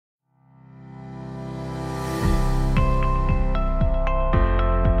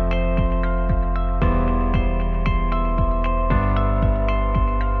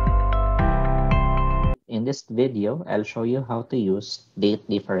this video, I'll show you how to use date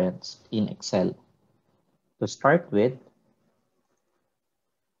difference in Excel. To start with,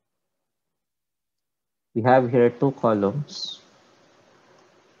 we have here two columns.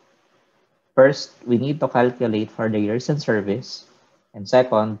 First, we need to calculate for the years in service. And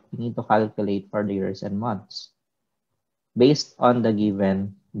second, we need to calculate for the years and months based on the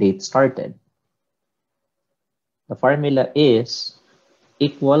given date started. The formula is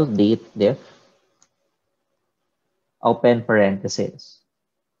equal date diff, open parenthesis.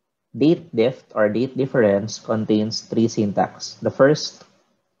 Date diff or date difference contains three syntax. The first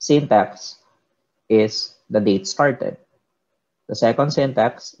syntax is the date started. The second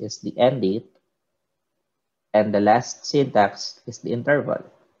syntax is the end date. And the last syntax is the interval.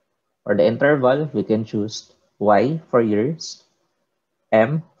 For the interval, we can choose Y for years,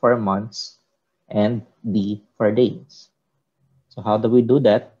 M for months, and D for days. So how do we do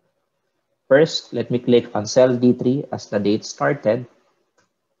that? First, let me click on cell D3 as the date started,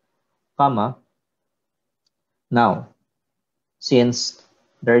 comma. Now, since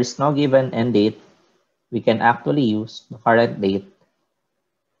there is no given end date, we can actually use the current date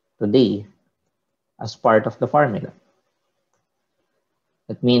today as part of the formula.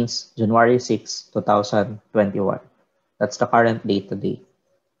 That means January 6, 2021. That's the current date today.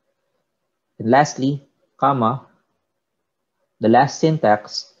 And lastly, comma, the last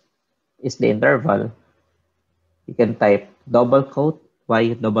syntax is the interval. You can type double quote,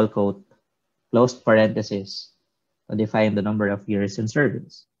 Y double quote, closed parenthesis to define the number of years in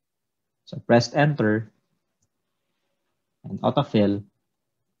service. So press enter and autofill.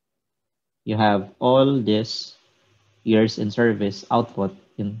 You have all these years in service output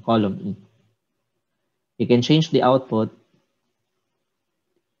in column E. You can change the output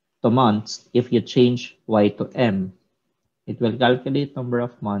to months. If you change Y to M, it will calculate number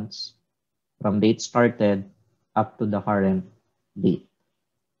of months from date started up to the current date.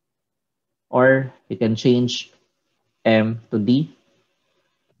 Or you can change M to D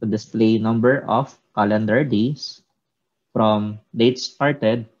to display number of calendar days from date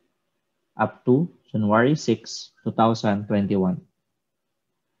started up to January 6, 2021.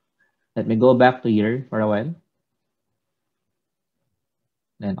 Let me go back to year for a while.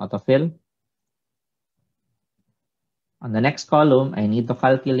 Then autofill. On the next column, I need to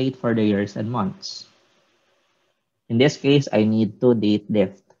calculate for the years and months. In this case, I need two date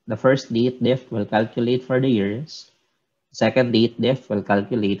diff. The first date diff will calculate for the years. The second date diff will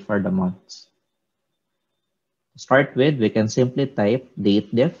calculate for the months. To start with, we can simply type date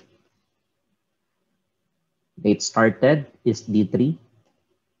diff. Date started is D3.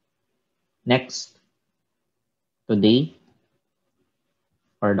 Next, today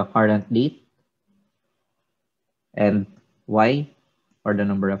for the current date, and Y for the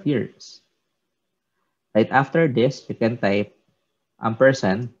number of years. Right after this, you can type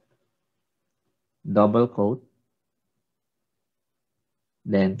ampersand, double quote,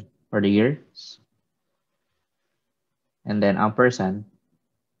 then for the years, and then ampersand,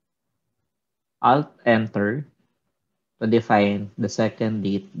 alt enter to define the second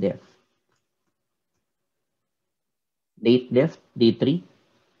date diff. Date diff D3,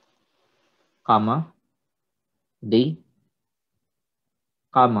 comma, day,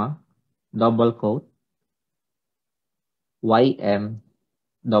 comma, double quote, YM,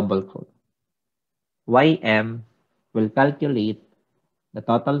 double quote. YM will calculate the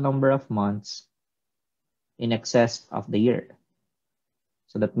total number of months in excess of the year.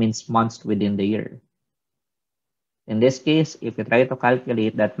 So that means months within the year. In this case, if you try to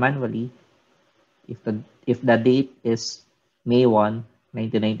calculate that manually, if the date is May 1,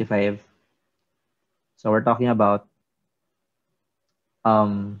 1995, so we're talking about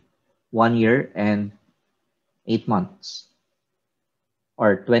 1 year and 8 months,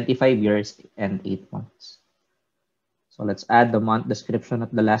 or 25 years and 8 months. So let's add the month description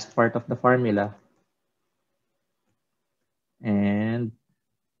at the last part of the formula and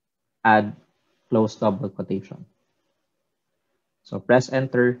add close double quotation. So press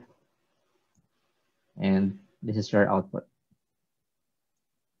enter and this is your output.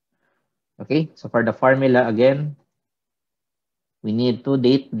 Okay, so for the formula again, we need two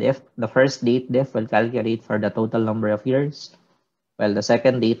date diff. The first date diff will calculate for the total number of years, while the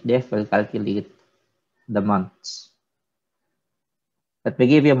second date diff will calculate the months. Let me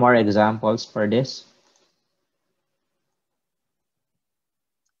give you more examples for this.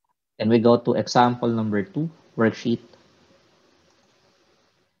 And we go to example number 2, worksheet.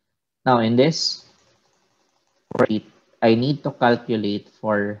 Now in this worksheet, I need to calculate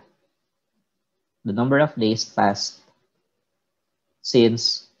for the number of days passed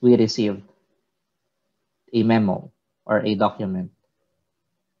since we received a memo or a document.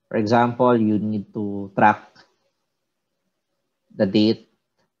 For example, you need to track the date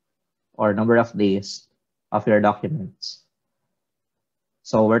or number of days of your documents.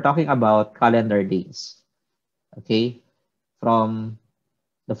 So we're talking about calendar days. Okay? From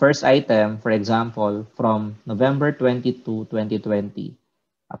the first item, for example, from November 22, 2020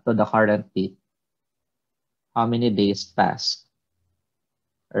 up to the current date, how many days passed,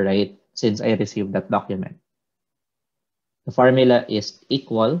 right, since I received that document? The formula is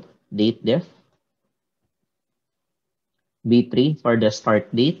equal date diff, B3 for the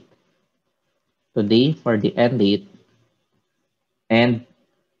start date, today for the end date, and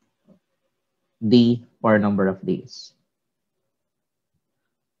D for number of days.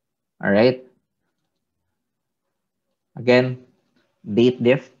 All right. Again, date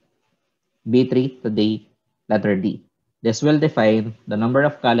diff, B3 today, letter D. This will define the number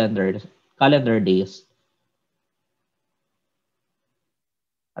of calendar days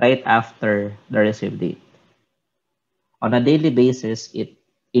right after the receive date. On a daily basis, it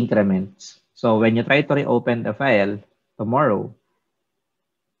increments. So when you try to reopen the file tomorrow,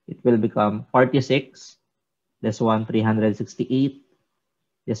 it will become 46, this one 368,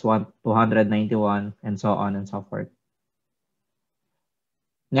 this one 291, and so on and so forth.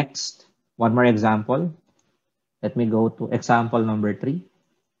 Next, one more example. Let me go to example number 3.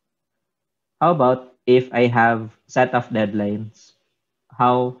 How about if I have set of deadlines,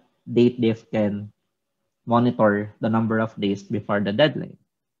 how DateDiff can monitor the number of days before the deadline?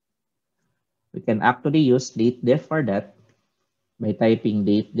 We can actually use DateDiff for that by typing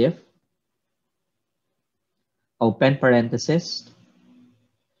DateDiff, open parenthesis,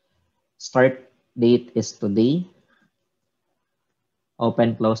 start date is today,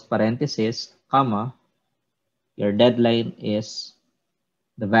 open closed parenthesis, comma, your deadline is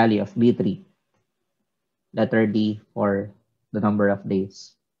the value of B3, letter D for the number of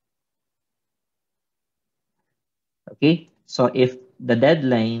days. Okay, so if the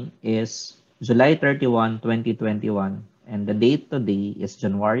deadline is July 31, 2021, and the date today is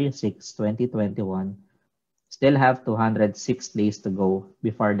January 6, 2021, still have 206 days to go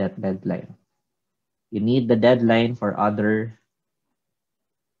before that deadline. You need the deadline for other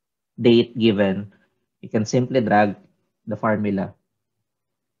date given. You can simply drag the formula,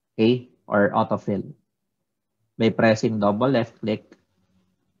 okay, or autofill by pressing double left click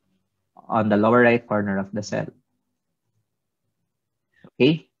on the lower right corner of the cell.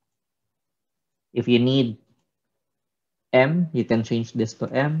 Okay, if you need M, you can change this to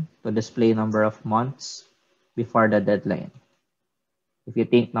M to display number of months before the deadline. If you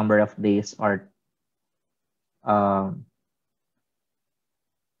think number of days are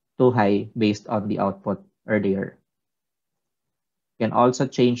too high based on the output earlier. You can also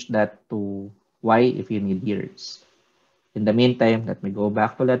change that to Y if you need years. In the meantime, let me go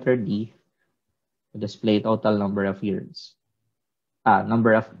back to letter D to display total number of years,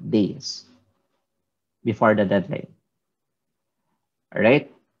 number of days before the deadline. All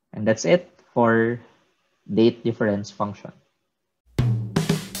right, and that's it for date difference function.